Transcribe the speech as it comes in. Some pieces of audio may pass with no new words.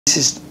This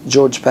is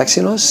George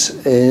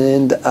Paxinos,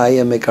 and I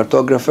am a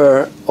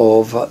cartographer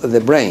of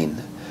the brain.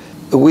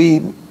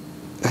 We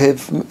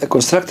have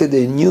constructed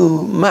a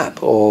new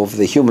map of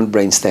the human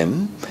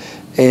brainstem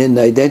and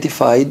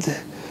identified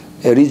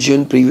a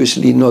region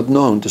previously not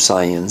known to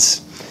science.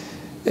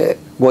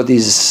 What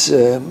is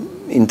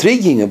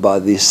intriguing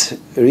about this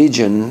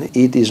region,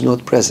 it is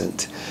not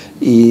present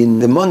in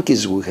the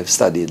monkeys we have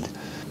studied.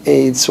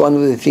 It's one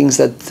of the things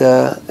that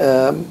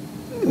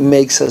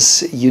makes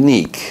us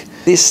unique.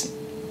 This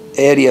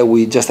area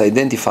we just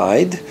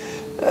identified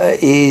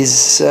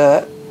is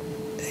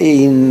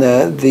in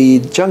the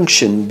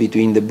junction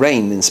between the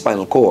brain and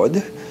spinal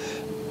cord,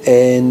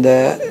 and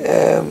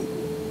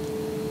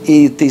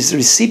it is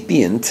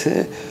recipient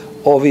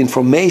of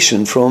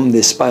information from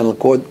the spinal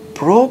cord.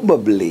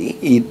 Probably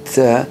it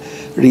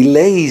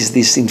relays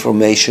this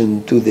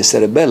information to the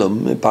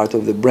cerebellum, a part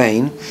of the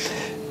brain,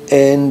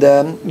 and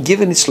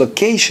given its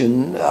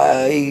location,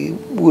 I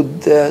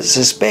would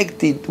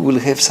suspect it will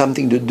have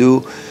something to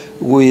do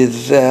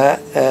with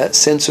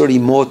sensory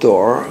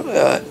motor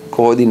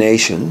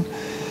coordination,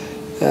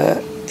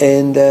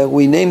 and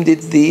we named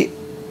it the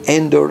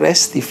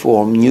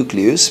endorestiform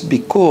nucleus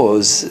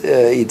because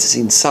it's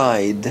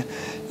inside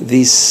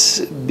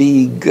this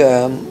big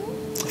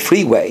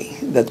freeway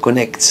that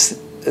connects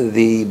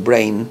the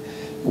brain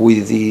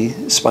with the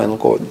spinal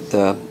cord.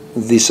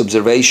 This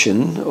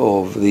observation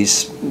of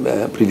this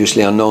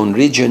previously unknown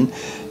region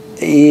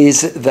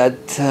is that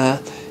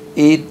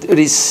it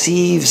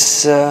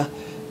receives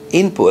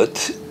input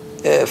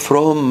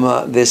from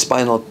the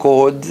spinal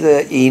cord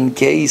in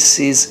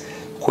cases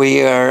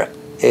where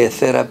a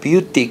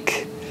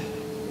therapeutic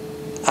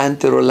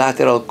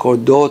anterolateral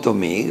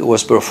chordotomy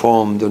was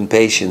performed on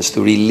patients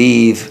to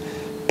relieve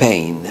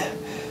pain.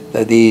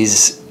 That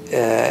is,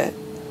 it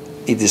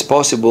is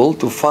possible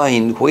to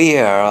find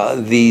where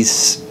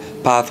these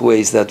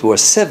pathways that were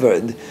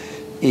severed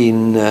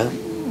in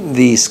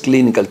these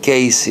clinical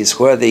cases,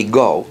 where they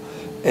go.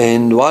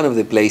 And one of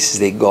the places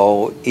they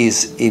go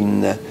is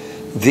in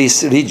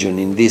this region,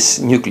 in this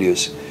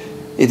nucleus.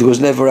 It was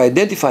never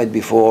identified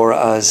before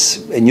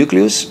as a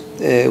nucleus.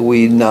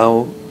 We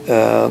now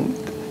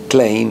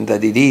claim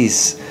that it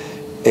is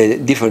a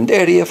different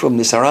area from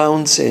the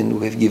surrounds, and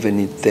we have given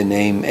it the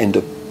name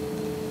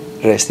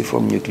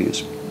endorestiform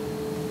nucleus.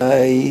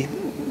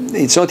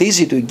 It's not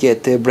easy to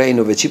get a brain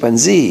of a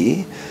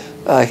chimpanzee.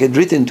 I had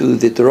written to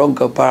the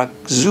Toronto Park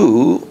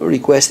Zoo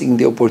requesting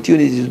the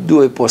opportunity to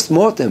do a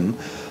post-mortem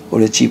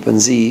on a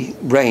chimpanzee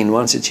brain.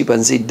 Once a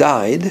chimpanzee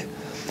died,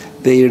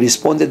 they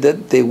responded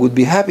that they would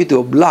be happy to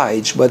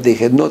oblige, but they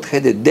had not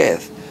had a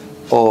death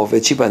of a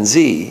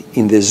chimpanzee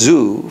in the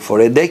zoo for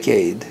a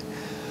decade.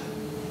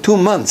 2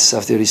 months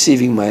after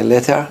receiving my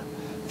letter,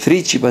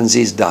 3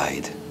 chimpanzees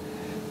died.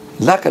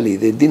 Luckily,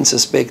 they didn't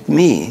suspect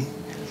me.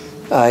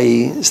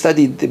 I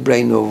studied the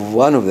brain of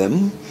one of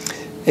them,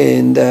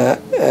 and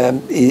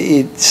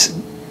it's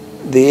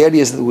the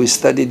areas that we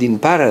studied in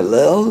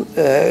parallel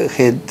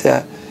had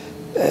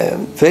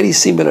very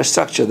similar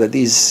structure. That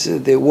is,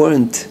 there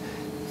weren't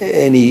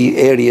any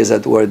areas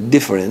that were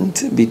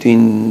different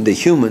between the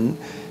human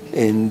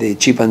and the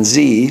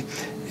chimpanzee,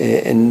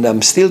 and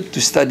I'm still to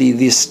study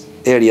this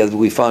area that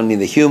we found in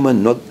the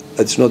human,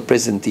 that's not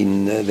present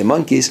in the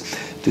monkeys,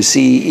 to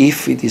see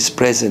if it is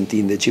present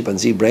in the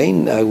chimpanzee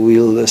brain. I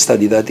will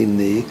study that in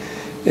the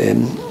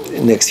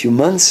next few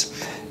months,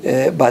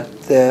 but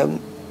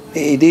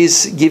it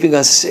is giving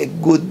us a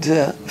good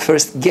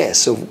first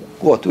guess of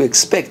what to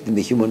expect in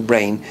the human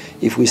brain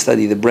if we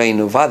study the brain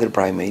of other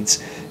primates,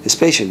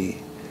 especially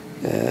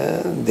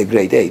the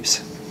great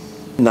apes.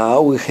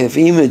 Now we have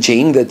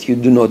imaging that you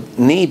do not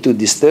need to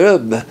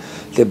disturb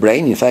the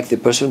brain. In fact, the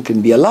person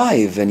can be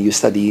alive when you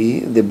study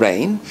the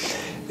brain.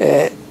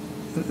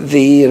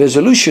 The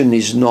resolution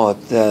is not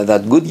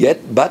that good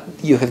yet, but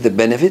you have the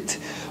benefit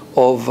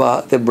of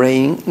the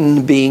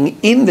brain being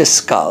in the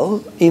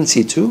skull in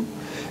situ,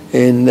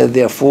 and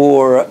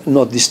therefore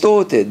not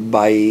distorted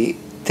by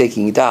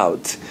taking it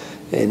out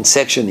and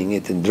sectioning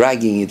it and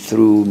dragging it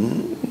through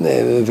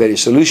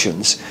various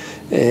solutions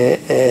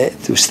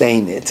to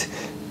stain it.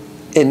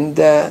 And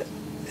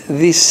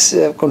this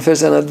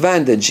confers an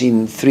advantage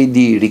in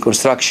 3D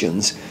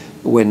reconstructions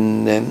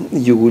when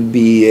you will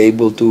be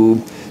able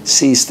to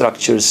see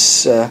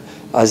structures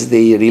as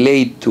they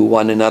relate to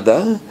one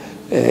another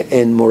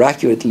and more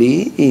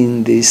accurately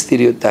in the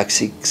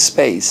stereotaxic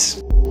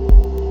space.